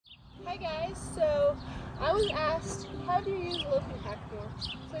Hi guys, so I was asked, how do you use Loping Hackamore?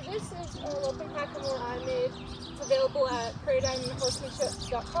 So this is a Loping Hackamore I made. It's available at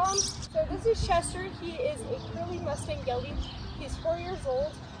Horsemanship.com. So this is Chester. He is a curly Mustang gelding. He's 4 years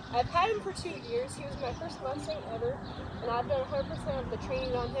old. I've had him for 2 years. He was my first Mustang ever, and I've done 100% of the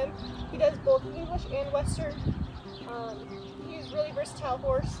training on him. He does both English and Western. He's a really versatile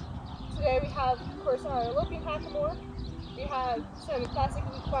horse. Today we have, of course, our Loping Hackamore. We have some classic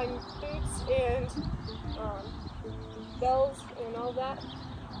equine boots and bells and all that.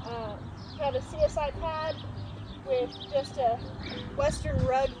 We have a CSI pad with just a Western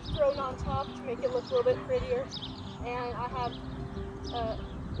rug thrown on top to make it look a little bit prettier. And I have a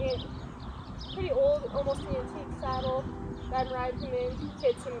pretty old, almost an antique saddle that I'm riding him in.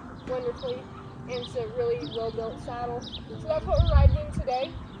 Fits him wonderfully, and it's a really well-built saddle. So that's what we're riding in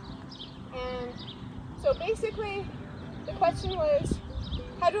today. And so basically, the question was,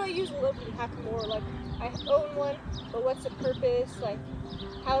 how do I use a Loping Hackamore? Like, I own one, but what's the purpose? Like,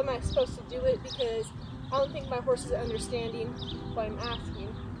 how am I supposed to do it? Because I don't think my horse is understanding what I'm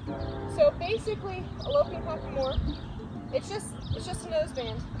asking. So basically, a Loping Hackamore, it's just a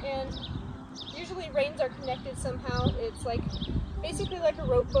noseband, and usually reins are connected somehow. It's like basically like a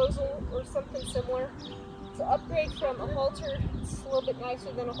rope bozel or something similar. It's an upgrade from a halter. It's a little bit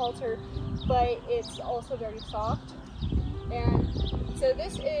nicer than a halter, but it's also very soft. And so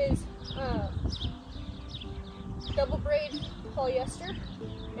this is double braid polyester,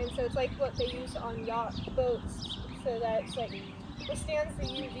 and so it's like what they use on yacht boats, so that it's like withstands the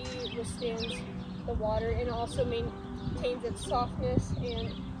UV, withstands the water, and also maintains its softness,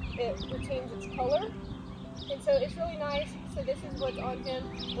 and it retains its color. And so it's really nice. So this is what's on him.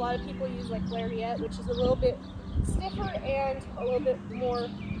 A lot of people use like lariat, which is a little bit stiffer and a little bit more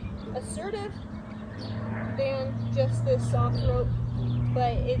assertive than just this soft rope,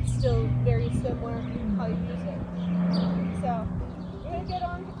 but it's still very similar how you use it. So I'm going to get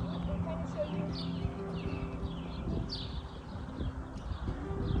on and kind of show you.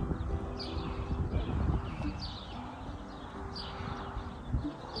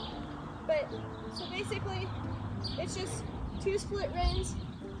 But so basically it's just 2 split reins,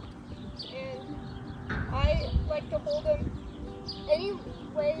 and I like to hold them any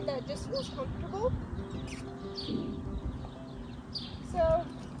way that just feels comfortable. So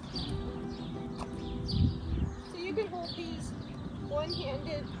you can hold these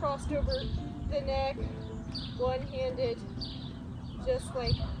one-handed crossed over the neck, one-handed just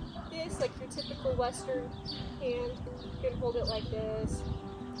like this, like your typical Western hand. You can hold it like this.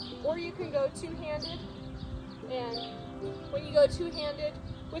 Or you can go two-handed, and when you go two-handed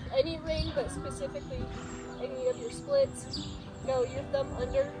with any rein, but specifically any of your splits, go your thumb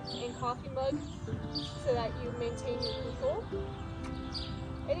under and coffee mug so that you maintain your control.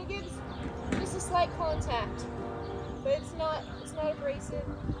 And it gives just a slight contact, but it's not abrasive.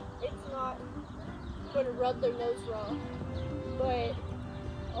 It's not going to rub their nose raw, but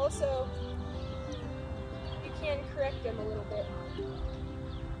also you can correct them a little bit.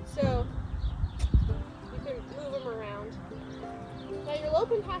 So you can move them around. Now your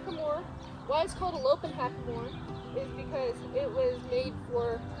Loping Hackamore, why it's called a Loping Hackamore is because it was made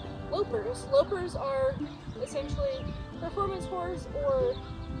for lopers. Lopers are essentially performance horse or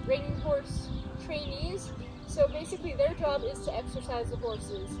reining horse trainees. So basically their job is to exercise the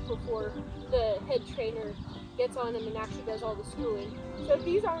horses before the head trainer gets on them and actually does all the schooling. So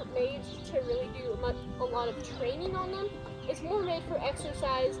these aren't made to really do a lot of training on them. It's more made for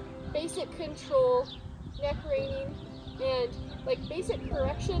exercise, basic control, neck reining, and like basic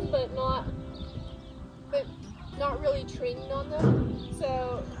correction, but not really training on them.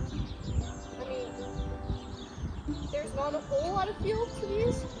 So, I mean, there's not a whole lot of feel to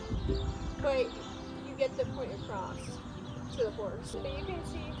these, but you get the point across to the horse. But you can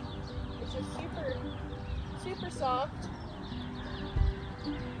see it's just super soft,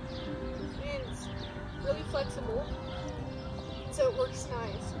 and it's really flexible, so it works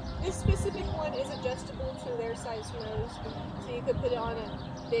nice. This specific one is adjustable to their size nose, so you could put it on a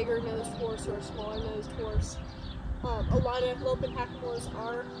bigger nosed horse or a smaller nosed horse. A lot of Loping Hackamores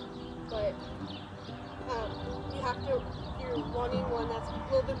are, but you have to, if you're wanting one that's a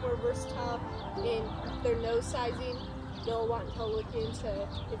little bit more versatile in their nose sizing, you'll want to look into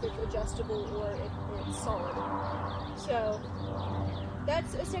if it's adjustable or if it's solid. So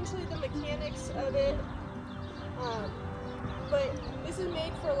that's essentially the mechanics of it. But this is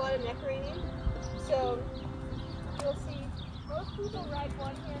made for a lot of neck reining. So you'll see most people ride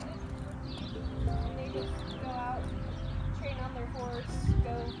one-handed, and they just go out, train on their horse,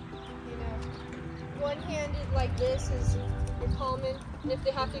 go, you know, one-handed like this is You're common. And if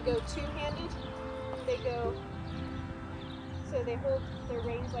they have to go two-handed, they go, so they hold their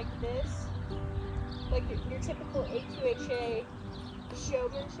reins like this, like your typical A2HA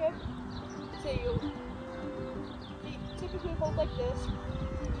showmanship. So you typically hold like this.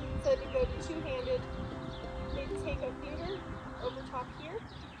 So to go to two-handed, they take a finger over top here,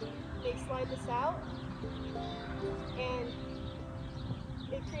 they slide this out, and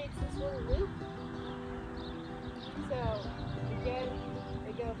it creates this little loop. So again,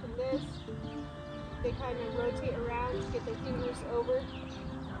 they go from this, they kind of rotate around to get their fingers over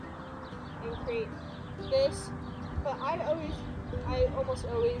and create this. But I almost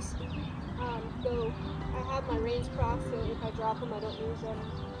always go, I have my reins crossed, so if I drop them, I don't lose them.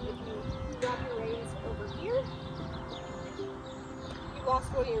 If you drop your reins over here, you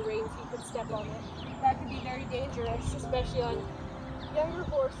lost one of your reins, you could step on it. That could be very dangerous, especially on younger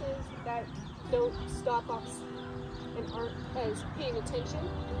horses that don't stop off and aren't as paying attention.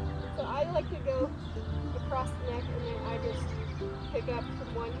 So I like to go across the neck, and then I just pick up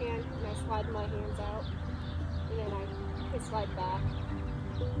from one hand and I slide my hands out, and then I can slide back.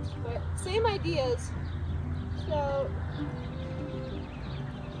 But same ideas. So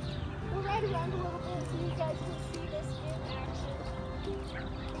we'll ride around a little bit so you guys can see this in action.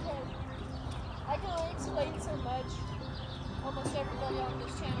 Because I can only explain so much. Almost everybody on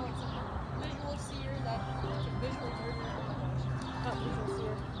this channel is a visual seer, that's a visual learner. Oh my gosh, not visual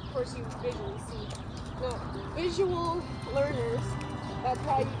seer. Of course you visually see. No, visual learners. That's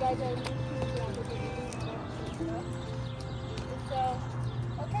why you guys are around the videos and stuff. And so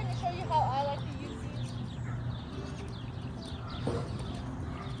I'll kind of show you how I like to use these.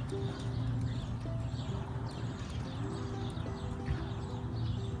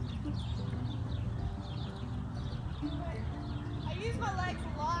 I use my legs a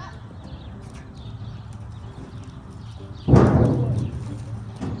lot.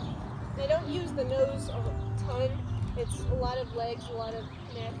 They don't use the nose a ton. It's a lot of legs, a lot of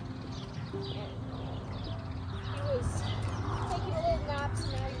neck. And he was taking a little nap, so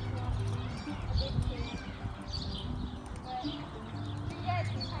now he's not a big kid. But you guys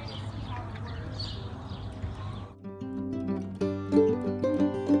can kind of see how it works.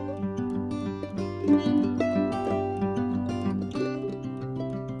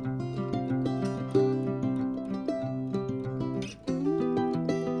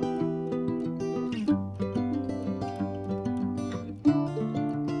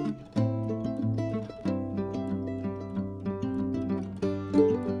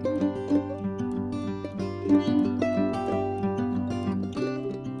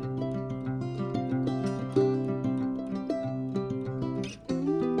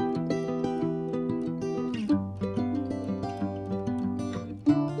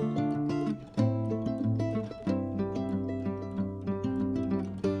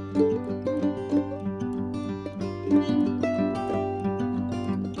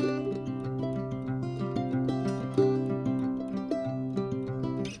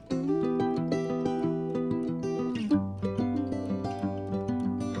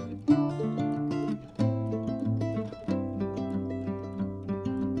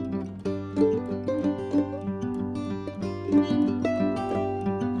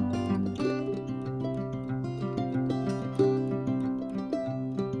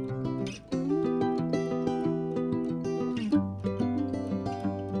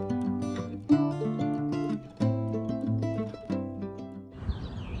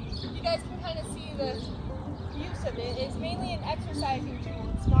 It's mainly an exercising tool.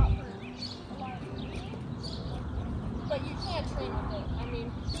 It's not for a lot of people. But you can train with it. I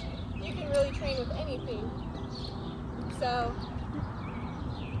mean, you can really train with anything. So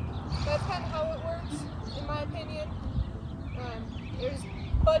that's kind of how it works, in my opinion. There's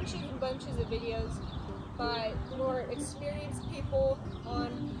bunches and bunches of videos by more experienced people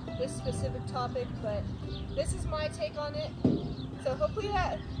on this specific topic, but this is my take on it. So hopefully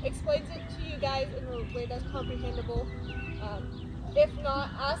that explains it to you guys in a way that's comprehensible. If not,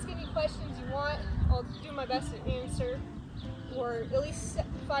 ask any questions you want. I'll do my best to answer, or at least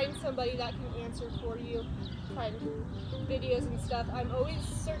find somebody that can answer for you. Find videos and stuff. I'm always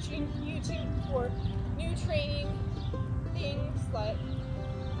searching YouTube for new training things. Like,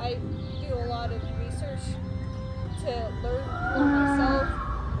 I do a lot of research to learn for myself.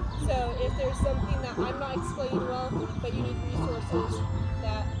 So if there's something that I'm not explaining well, but you need resources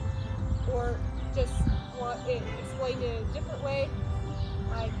that, or just want it explained in a different way,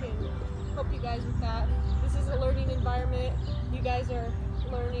 I can help you guys with that. This is a learning environment. You guys are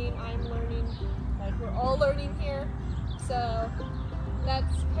learning, I'm learning, like we're all learning here. So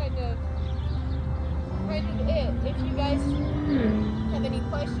that's kind of kind of it. If you guys have any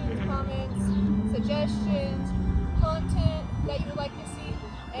questions, comments, suggestions, content that you would like to see,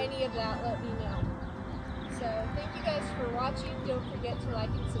 any of that, let me know. So thank you guys for watching. Don't forget to like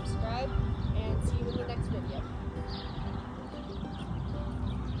and subscribe.